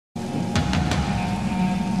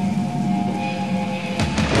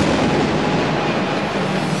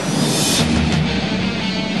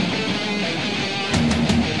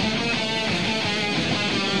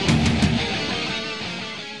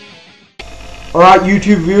Alright,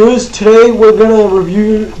 YouTube viewers, today we're going to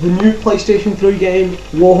review the new PlayStation 3 game,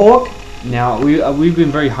 Warhawk. Now, we've been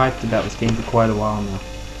very hyped about this game for quite a while now.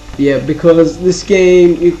 Yeah, because this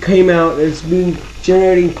game, it came out, it's been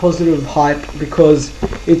generating positive hype because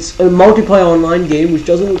it's a multiplayer online game which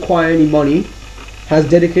doesn't require any money, has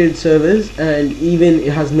dedicated servers, and even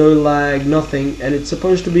it has no lag, nothing, and it's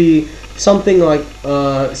supposed to be something like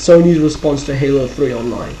Sony's response to Halo 3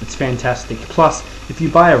 Online. It's fantastic. Plus, if you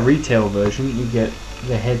buy a retail version, you get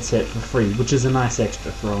the headset for free, which is a nice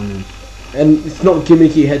extra thrown in. And it's not a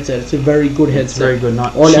gimmicky headset, it's a very good headset. It's very good,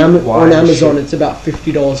 not on cheap on Amazon it's about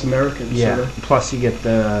 $50 American. Yeah, so. Plus you get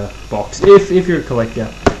the box. If you're a collector,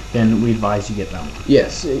 then we advise you get that one.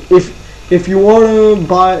 Yes, if you want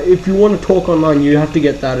to talk online, you have to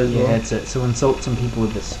get that as well. Headset. So insult some people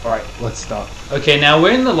with this. Alright, let's start. Okay, now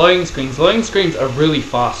we're in the loading screens. Loading screens are really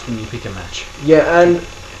fast when you pick a match. Yeah, and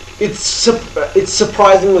it's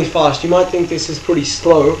surprisingly fast. You might think this is pretty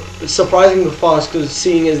slow. It's surprisingly fast because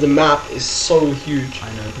seeing as the map is so huge.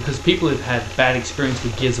 I know, because people have had bad experience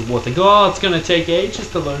with Gears of War. They go, oh, it's going to take ages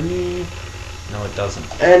to load. No, it doesn't.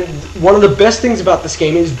 And one of the best things about this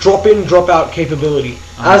game is drop-in, drop-out capability.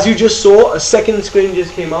 As you just saw, a second screen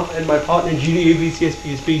just came up, and my partner GTA VCS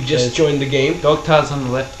PSP just joined the game. Dogtar's on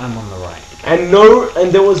the left, I'm on the right. And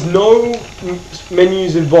there was no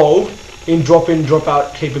menus involved in drop-in,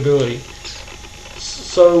 drop-out capability.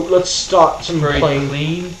 So let's start some playing. Very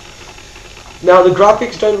clean. Now the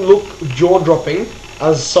graphics don't look jaw-dropping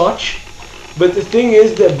as such, but the thing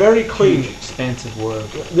is they're very clean. Huge, expansive world.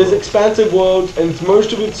 There's expansive worlds, and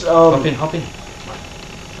most of it's hop in.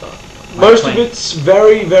 Most of it's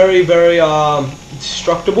very, very, very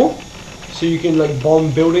destructible, so you can like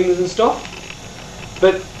bomb buildings and stuff.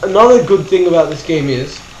 But another good thing about this game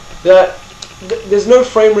is that there's no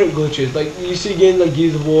frame rate glitches. Like you see again, like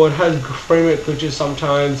Gears of War, it has frame rate glitches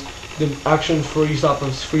sometimes. The action freezes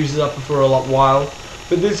up for a while.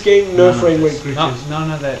 But this game, no frame rate glitches.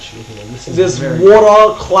 None of that shit. There's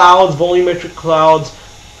water, clouds, volumetric clouds,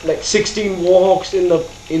 like 16 Warhawks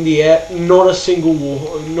in the air. Not a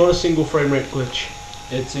single frame rate glitch.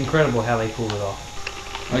 It's incredible how they pull it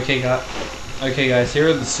off. Okay, guys. Here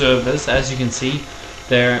are the servers. As you can see,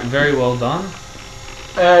 they're very well done.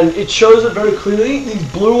 And it shows it very clearly. These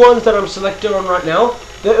blue ones that I'm selected on right now,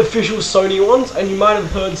 they're official Sony ones, and you might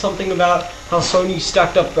have heard something about how Sony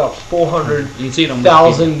stacked up about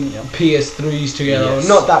 400,000 PS3s together. Yes.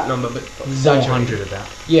 Not that number, but 400 about.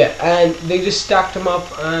 Yeah, and they just stacked them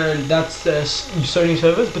up, and that's the Sony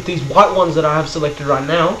servers. But these white ones that I have selected right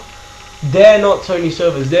now, they're not Sony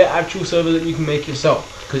servers. They're actual servers that you can make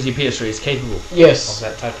yourself. Because your PS3 is capable of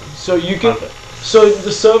that type of So you can. So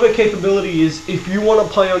the server capability is, if you want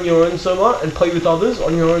to play on your own server and play with others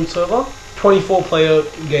on your own server, 24-player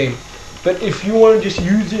game. But if you want to just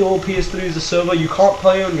use your PS3 as a server, you can't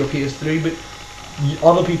play on your PS3, but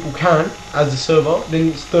other people can as a server, then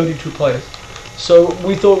it's 32 players. So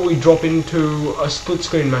we thought we'd drop into a split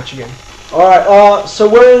screen match again. Alright, so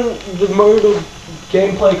we're in the mode of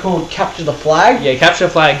gameplay called Capture the Flag. Yeah, Capture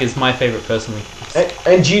the Flag is my favorite personally.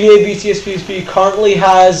 And GTA VCS PSP currently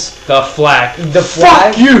has the flag. The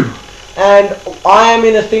flag. Fuck you! And I am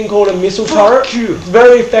in a thing called a missile turret. Fuck you! It's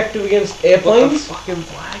very effective against airplanes. What the fucking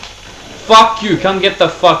flag? Fuck you! Come get the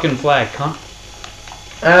fucking flag, cunt.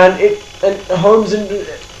 And it homes into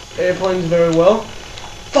airplanes very well.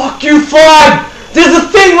 Fuck you, flag! There's a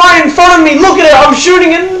thing right in front of me. Look at it. I'm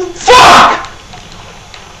shooting it. Fuck!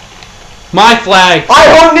 My flag. I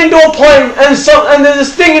homed into a plane, and there's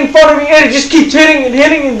this thing in front of me, and it just keeps hitting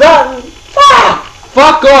and that. Fuck!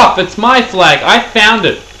 Fuck off! It's my flag. I found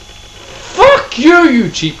it. Fuck you, you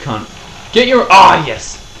cheap cunt. Get your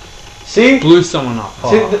yes. See? Blew someone up.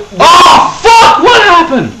 See, Fuck! What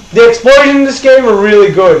happened? The explosions in this game are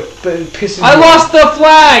really good, but it pisses me off. I lost the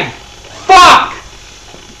flag. Fuck!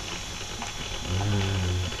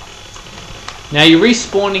 Now you're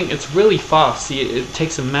respawning, it's really fast, see, it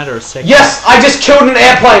takes a matter of seconds. Yes! I just killed an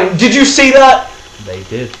airplane! Did you see that? They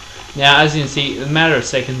did. Now as you can see, a matter of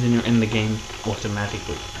seconds and you're in the game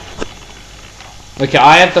automatically. Okay,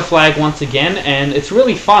 I have the flag once again, and it's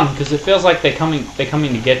really fun, because it feels like they're coming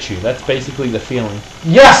to get you. That's basically the feeling.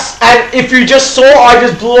 Yes! And if you just saw, I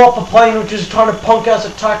just blew up a plane which is trying to punk ass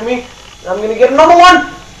attack me. I'm gonna get another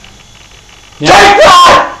one! Yeah. Take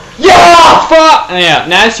that! Yeah! Fuck! Yeah,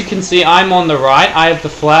 now as you can see, I'm on the right. I have the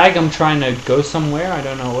flag. I'm trying to go somewhere. I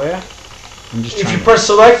don't know where. I'm just If you press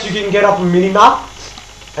select, you can get up a mini-map,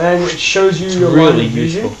 and it shows you your line of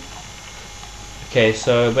vision. Useful. Okay,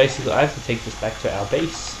 so basically I have to take this back to our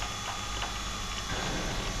base.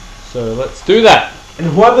 So let's do that. And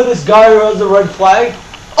whoever this guy who has the red flag...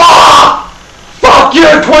 Ah! Fuck Fuck you,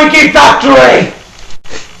 Twinkie Factory!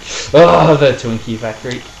 Oh, the Twinkie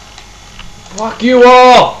Factory. Fuck you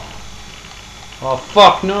all! Oh,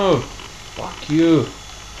 fuck no. Fuck you.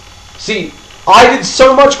 See, I did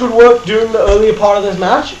so much good work during the earlier part of this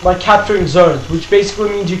match by capturing zones, which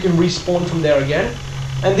basically means you can respawn from there again.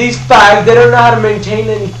 And these fags, they don't know how to maintain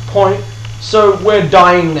any point, so we're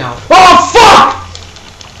dying now. Oh, fuck!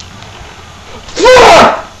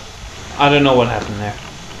 Fuck! I don't know what happened there.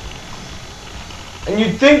 And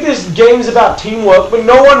you'd think this game's about teamwork, but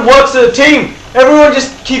no one works as a team. Everyone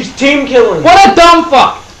just keeps team killing. What a dumb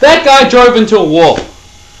fuck! That guy drove into a wall.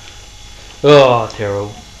 Oh,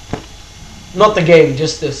 terrible. Not the game,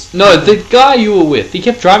 just this. No, the guy you were with. He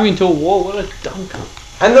kept driving into a wall. What a dumb cunt.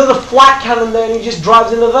 And there's a flat cannon there and he just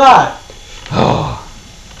drives into that. Oh,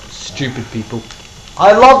 stupid people.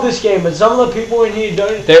 I love this game, but some of the people in here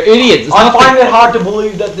don't. They're idiots. It's I find it hard to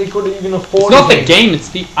believe that they could even afford It's not the game, it's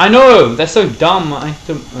the... I know, they're so dumb. I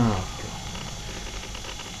don't... Oh,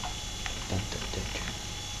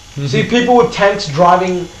 God. See people with tanks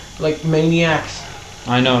driving like maniacs.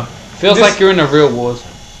 I know. Feels like you're in a real war zone.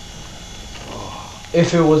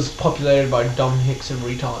 If it was populated by dumb hicks and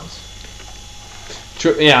retards.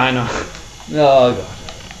 True, yeah, I know. Oh, God.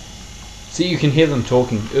 See, you can hear them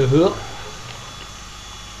talking. Okay,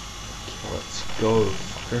 let's go,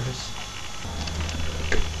 fuckers.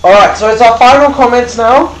 Alright, so it's our final comments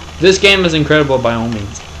now. This game is incredible by all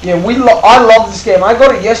means. Yeah, I love this game. I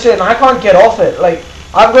got it yesterday and I can't get off it. Like,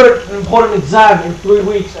 I've got an important exam in 3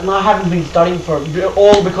 weeks and I haven't been studying for it,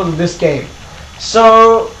 all because of this game.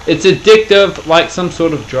 So... It's addictive, like some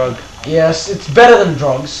sort of drug. Yes, it's better than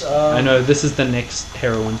drugs. I know, this is the next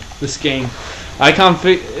heroin. This game. I can't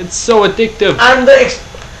it's so addictive. And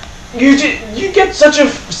you get such a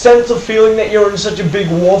sense of feeling that you're in such a big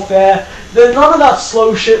warfare. There's none of that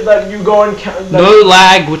slow shit that you go and... No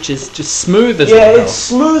lag, which is just smooth as hell. Yeah, it's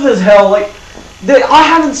smooth as hell. Like, I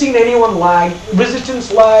haven't seen anyone lag.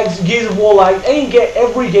 Resistance lags, Gears of War lags,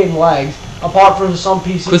 every game lags, apart from some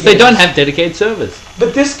PC because they don't have dedicated servers.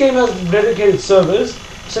 But this game has dedicated servers,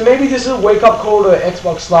 so maybe this is a wake-up call to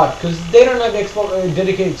Xbox Live, because they don't have Xbox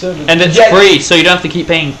dedicated servers. And it's free, so you don't have to keep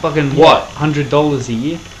paying fucking, what, $100 a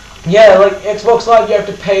year? Yeah, like Xbox Live you have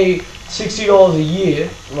to pay $60 a year,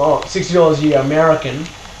 well, $60 a year American,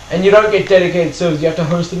 and you don't get dedicated servers, you have to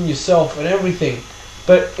host them yourself and everything.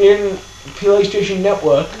 But in PlayStation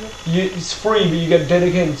Network, it's free, but you get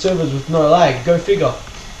dedicated servers with no lag. Go figure.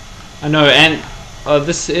 I know, and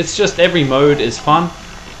it's just every mode is fun.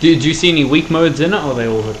 Do you see any weak modes in it, or are they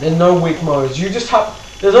all good? There's no weak modes. You just have...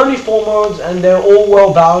 There's only 4 modes, and they're all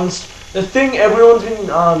well balanced. The thing everyone's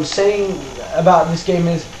been saying about this game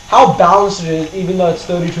is how balanced it is, even though it's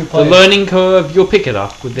 32 players. The learning curve, you'll pick it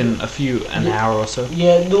up within an hour or so.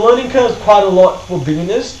 Yeah, the learning curve is quite a lot for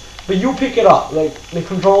beginners, but you'll pick it up. Like, the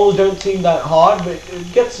controls don't seem that hard, but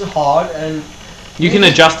it gets hard, and... You can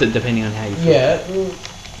adjust it depending on how you feel. Yeah,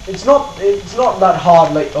 it's not that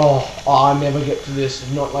hard, like, I never get to this.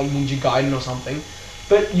 It's not like Ninja Gaiden or something.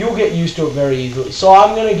 But you'll get used to it very easily. So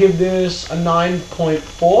I'm going to give this a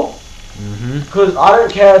 9.4. Because I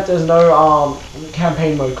don't care if there's no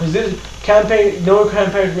campaign mode. Because no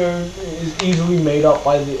campaign mode is easily made up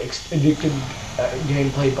by the addictive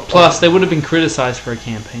gameplay. Plus, they would have been criticized for a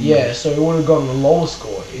campaign. Yeah, so it would have gotten a lower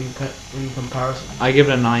score in comparison. I give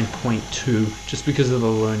it a 9.2 just because of the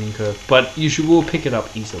learning curve, but will pick it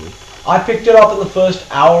up easily. I picked it up in the first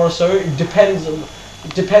hour or so. It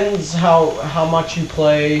depends how much you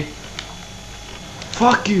play.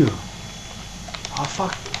 Fuck you. Oh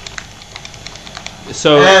fuck.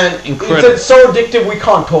 So and incredible. It's so addictive we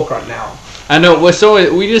can't talk right now. I know,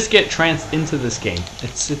 we just get tranced into this game.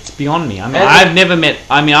 It's beyond me. I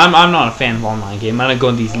mean, I'm not a fan of online game. I don't go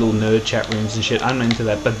in these little nerd chat rooms and shit. I'm not into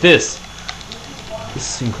that. But this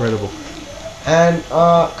is incredible. And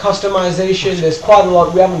customization, there's quite a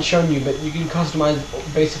lot we haven't shown you, but you can customize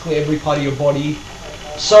basically every part of your body.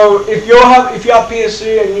 So if you have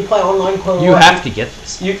PS3 and you play online quite a lot, you have to get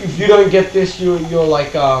this. If you don't get this, you're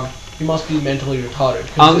like you must be mentally retarded.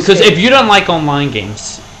 Because if you don't like online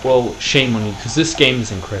games, well, shame on you, because this game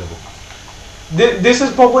is incredible. This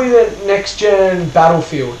is probably the next-gen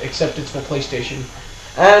Battlefield, except it's for PlayStation.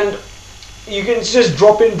 And you can just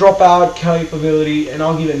drop in, drop out capability, and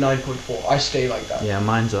I'll give it 9.4. I stay like that. Yeah,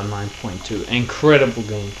 mine's on 9.2. Incredible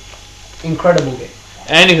game. Incredible game.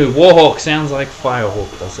 Anywho, Warhawk sounds like Firehawk,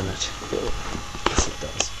 doesn't it? Yes, it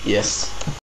does. Yes.